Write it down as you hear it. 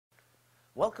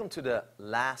Welcome to the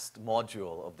last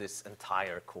module of this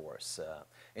entire course.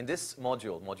 In this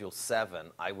module, Module 7,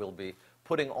 I will be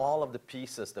putting all of the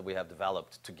pieces that we have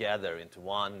developed together into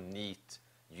one neat,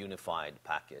 unified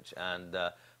package. And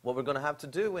what we're going to have to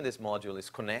do in this module is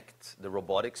connect the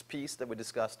robotics piece that we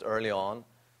discussed early on,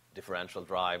 differential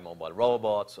drive, mobile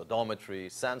robots, odometry,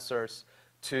 sensors,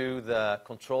 to the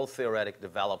control theoretic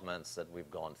developments that we've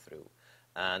gone through.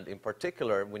 And in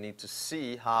particular, we need to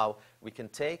see how we can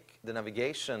take the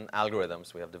navigation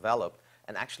algorithms we have developed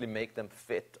and actually make them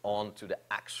fit onto the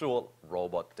actual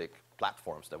robotic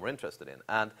platforms that we're interested in.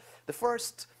 And the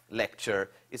first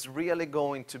lecture is really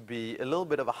going to be a little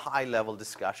bit of a high-level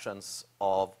discussions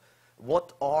of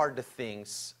what are the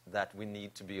things that we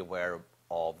need to be aware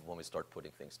of when we start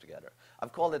putting things together.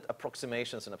 I've called it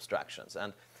approximations and abstractions.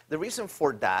 And the reason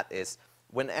for that is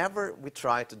whenever we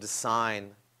try to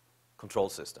design control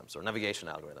systems or navigation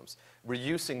algorithms, we're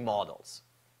using models.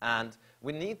 And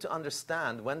we need to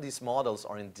understand when these models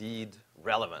are indeed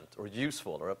relevant or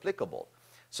useful or applicable.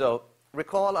 So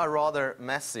recall a rather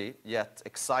messy yet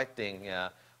exciting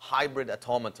hybrid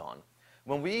automaton.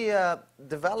 When we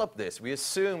developed this, we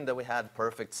assumed that we had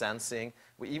perfect sensing.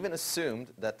 We even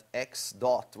assumed that x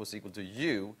dot was equal to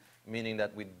u, meaning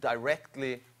that we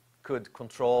directly could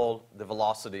control the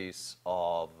velocities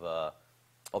of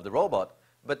the robot.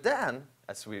 But then,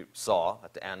 as we saw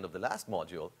at the end of the last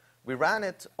module, we ran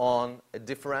it on a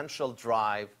differential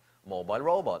drive mobile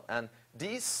robot. And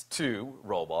these two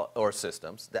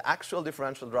systems, the actual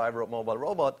differential drive mobile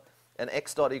robot and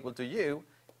x dot equal to u,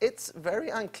 it's very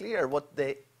unclear what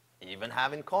they even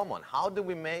have in common. How do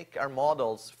we make our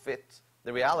models fit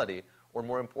the reality? Or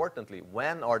more importantly,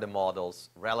 when are the models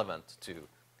relevant to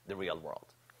the real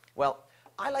world? Well,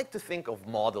 I like to think of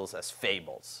models as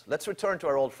fables. Let's return to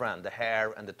our old friend, the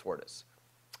hare and the tortoise.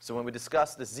 So when we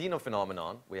discussed the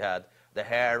xenophenomenon, we had the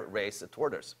hare race a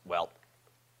tortoise. Well,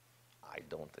 I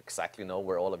don't exactly know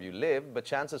where all of you live, but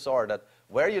chances are that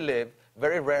where you live,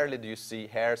 very rarely do you see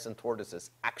hares and tortoises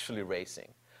actually racing.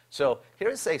 So here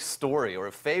is a story or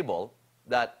a fable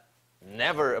that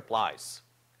never applies.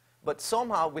 But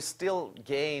somehow we still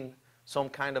gain some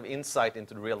kind of insight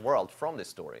into the real world from this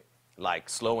story. Like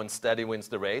slow and steady wins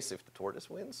the race if the tortoise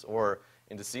wins, or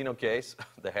in the Xeno case,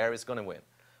 the hare is going to win.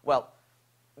 Well,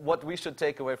 what we should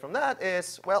take away from that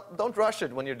is, well, don't rush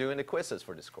it when you're doing the quizzes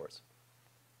for this course.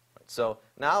 Right, so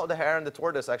now the hare and the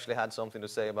tortoise actually had something to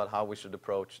say about how we should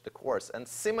approach the course. And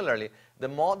similarly, the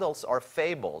models are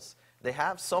fables. They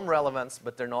have some relevance,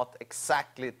 but they're not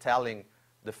exactly telling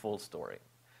the full story.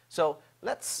 So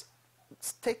let's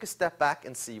take a step back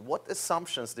and see what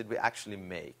assumptions did we actually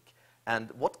make.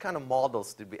 And what kind of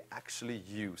models did we actually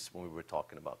use when we were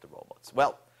talking about the robots?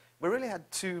 Well, we really had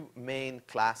two main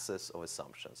classes of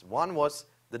assumptions. One was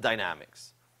the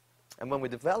dynamics. And when we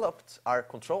developed our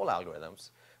control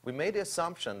algorithms, we made the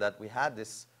assumption that we had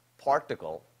this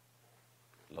particle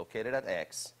located at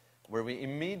x, where we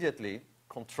immediately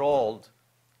controlled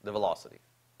the velocity.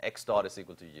 X dot is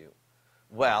equal to u.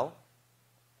 Well,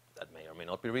 that may or may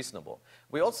not be reasonable.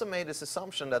 We also made this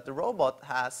assumption that the robot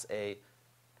has a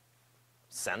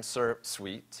sensor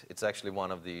suite. It's actually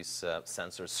one of these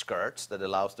sensor skirts that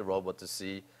allows the robot to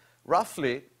see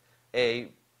roughly a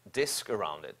disk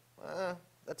around it.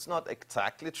 That's not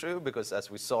exactly true, because as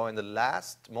we saw in the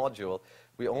last module,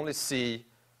 we only see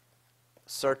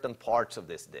certain parts of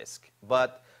this disk.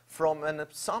 But from an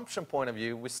assumption point of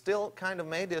view, we still kind of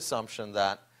made the assumption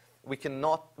that we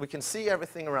can see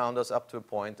everything around us up to a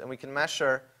point, and we can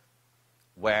measure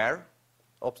where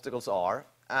obstacles are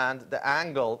and the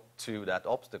angle to that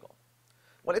obstacle.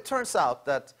 Well, it turns out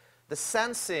that the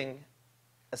sensing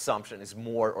assumption is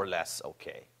more or less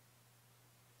okay.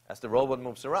 As the robot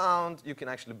moves around, you can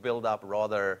actually build up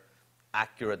rather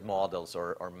accurate models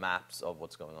or maps of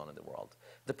what's going on in the world.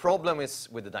 The problem is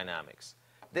with the dynamics.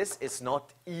 This is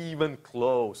not even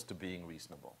close to being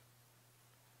reasonable.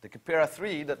 The Capera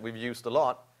 3 that we've used a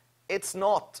lot, it's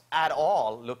not at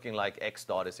all looking like x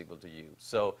dot is equal to u.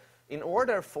 So in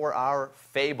order for our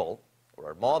fable, or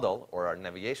our model, or our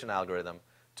navigation algorithm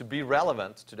to be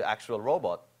relevant to the actual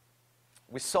robot,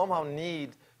 we somehow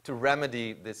need to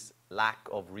remedy this lack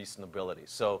of reasonability.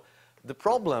 So the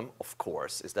problem, of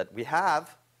course, is that we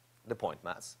have the point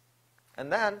mass,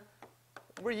 and then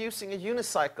we're using a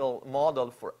unicycle model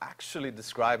for actually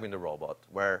describing the robot,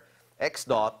 where x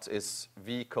dot is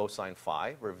v cosine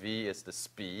phi, where v is the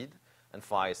speed, and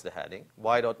phi is the heading.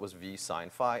 Y dot was v sine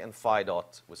phi, and phi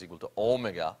dot was equal to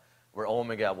omega, where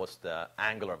omega was the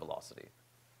angular velocity.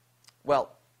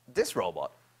 Well, this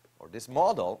robot, or this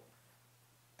model,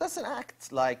 doesn't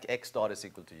act like x dot is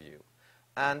equal to u.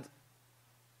 And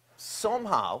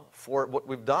somehow, for what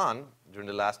we've done during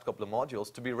the last couple of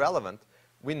modules, to be relevant,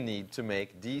 we need to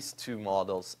make these two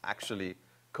models actually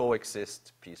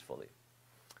coexist peacefully.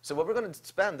 So what we're going to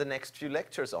spend the next few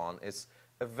lectures on is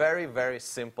a very, very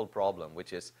simple problem,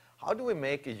 which is how do we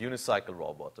make a unicycle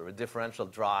robot or a differential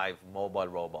drive mobile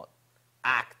robot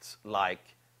act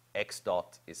like x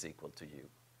dot is equal to u?